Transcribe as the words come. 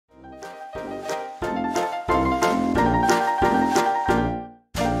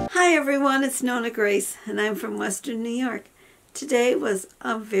Hi everyone, it's NonnaGrace and I'm from Western New York. Today was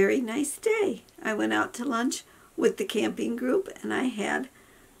a very nice day. I went out to lunch with the camping group and I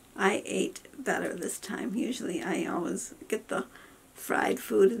ate better this time. Usually I always get the fried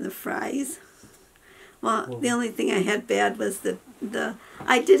food and the fries. Well, the only thing I had bad was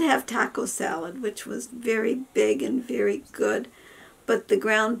I did have taco salad, which was very big and very good, but the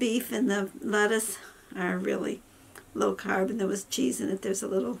ground beef and the lettuce are really low carb, and there was cheese in it. There's a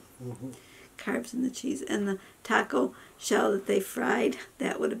little carbs in the cheese, and the taco shell that they fried,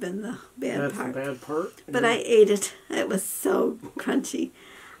 that would have been the bad part. That's the bad part? But I ate it. It was so crunchy.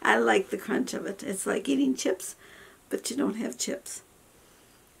 I like the crunch of it. It's like eating chips, but you don't have chips.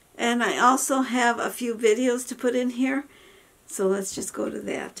 And I also have a few videos to put in here, so let's just go to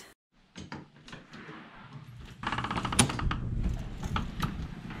that.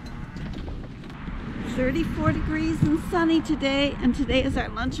 34 degrees and sunny today, and today is our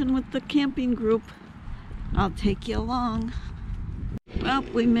luncheon with the camping group. I'll take you along. Well,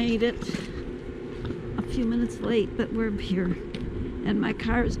 we made it a few minutes late, but we're here. And my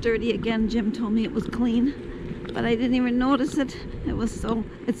car is dirty again. Jim told me it was clean, but I didn't even notice it.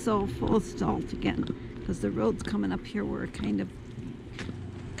 It's so full of salt again, because the roads coming up here were kind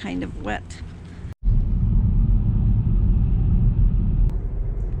of wet.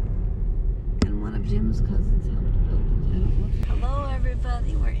 Jim's cousins helped build it. Hello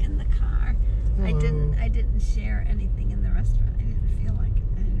everybody, we're in the car. Hello. I didn't share anything in the restaurant. I didn't feel like it.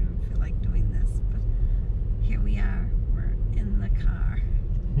 I didn't even feel like doing this, but here we are. We're in the car,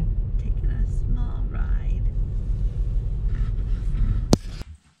 taking a small ride.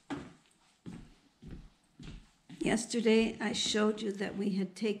 Yesterday I showed you that we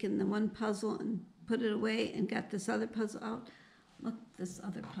had taken the one puzzle and put it away and got this other puzzle out. Look, this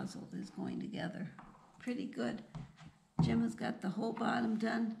other puzzle is going together pretty good. Jim has got the whole bottom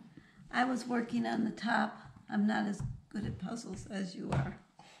done. I was working on the top. I'm not as good at puzzles as you are.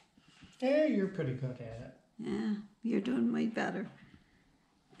 Yeah, you're pretty good at it. Yeah, you're doing way better.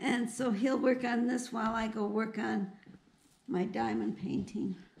 And so he'll work on this while I go work on my diamond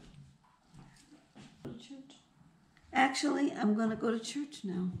painting. Actually, I'm going to go to church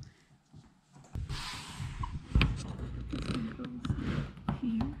now.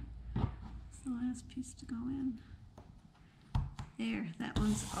 Here, it's the last piece to go in. There, that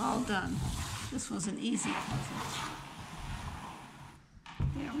one's all done. This was an easy puzzle.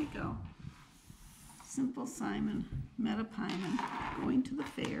 There we go. Simple Simon met a pieman going to the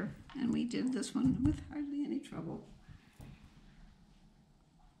fair, and we did this one with hardly any trouble.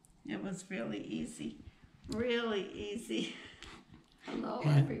 It was really easy. Really easy. Hello,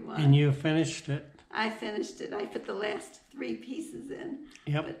 everyone. And you finished it. I finished it. I put the last 3 pieces in.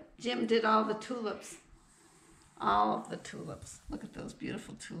 Yep. But Jim did all the tulips. All of the tulips. Look at those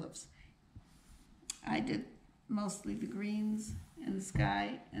beautiful tulips. I did mostly the greens and the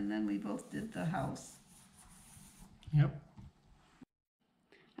sky, and then we both did the house. Yep.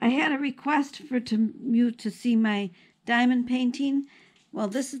 I had a request for you to see my diamond painting. Well,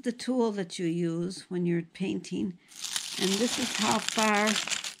 this is the tool that you use when you're painting, and this is how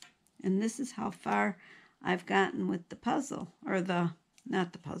far I've gotten with the puzzle, or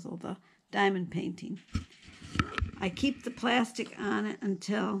not the puzzle, the diamond painting. I keep the plastic on it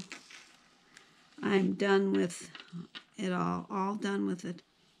until I'm done with it all done with it,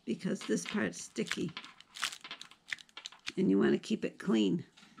 because this part's sticky, and you want to keep it clean.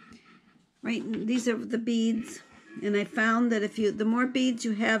 Right, these are the beads, and I found that the more beads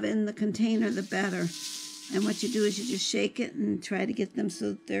you have in the container, the better. And what you do is you just shake it and try to get them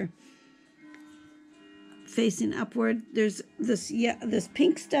so that they're facing upward. There's this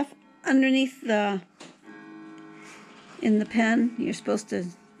pink stuff underneath in the pen. You're supposed to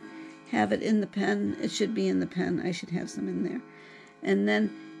have it in the pen. It should be in the pen. I should have some in there. And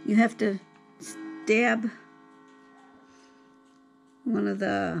then you have to stab one of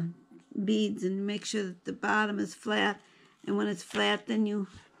the beads and make sure that the bottom is flat. And when it's flat, then you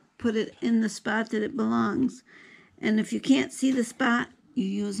put it in the spot that it belongs. And if you can't see the spot, you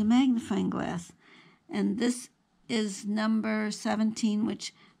use a magnifying glass. And this is number 17,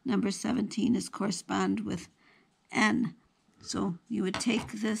 which number 17 is correspond with N. So you would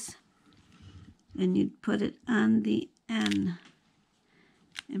take this and you'd put it on the N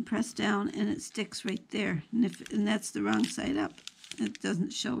and press down, and it sticks right there. And that's the wrong side up. It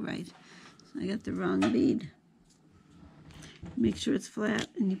doesn't show right. So I got the wrong bead. Make sure it's flat,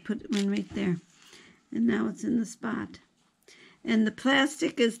 and you put one right there. And now it's in the spot. And the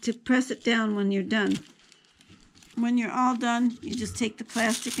plastic is to press it down when you're done. When you're all done, you just take the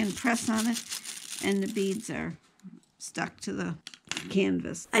plastic and press on it, and the beads are stuck to the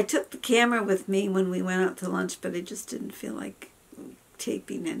canvas. I took the camera with me when we went out to lunch, but I just didn't feel like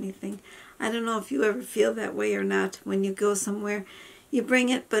taping anything. I don't know if you ever feel that way or not. When you go somewhere, you bring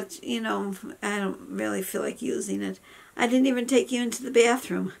it, but, you know, I don't really feel like using it. I didn't even take you into the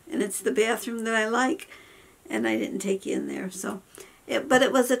bathroom, and it's the bathroom that I like, and I didn't take you in there. So, but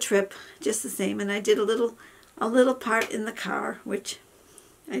it was a trip, just the same, and I did a little part in the car, which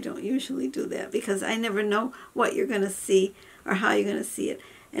I don't usually do that because I never know what you're going to see or how you're going to see it.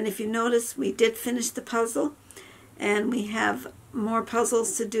 And if you notice, we did finish the puzzle, and we have more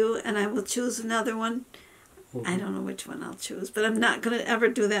puzzles to do, and I will choose another one. I don't know which one I'll choose, but I'm not going to ever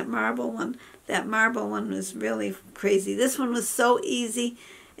do that marble one. That marble one was really crazy. This one was so easy.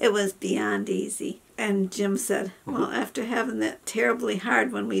 It was beyond easy. And Jim said, well, after having that terribly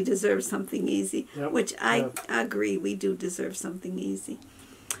hard one, we deserve something easy, which I agree. We do deserve something easy.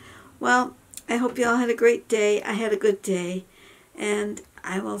 Well, I hope you all had a great day. I had a good day, and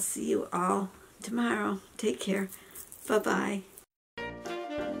I will see you all tomorrow. Take care. Bye-bye.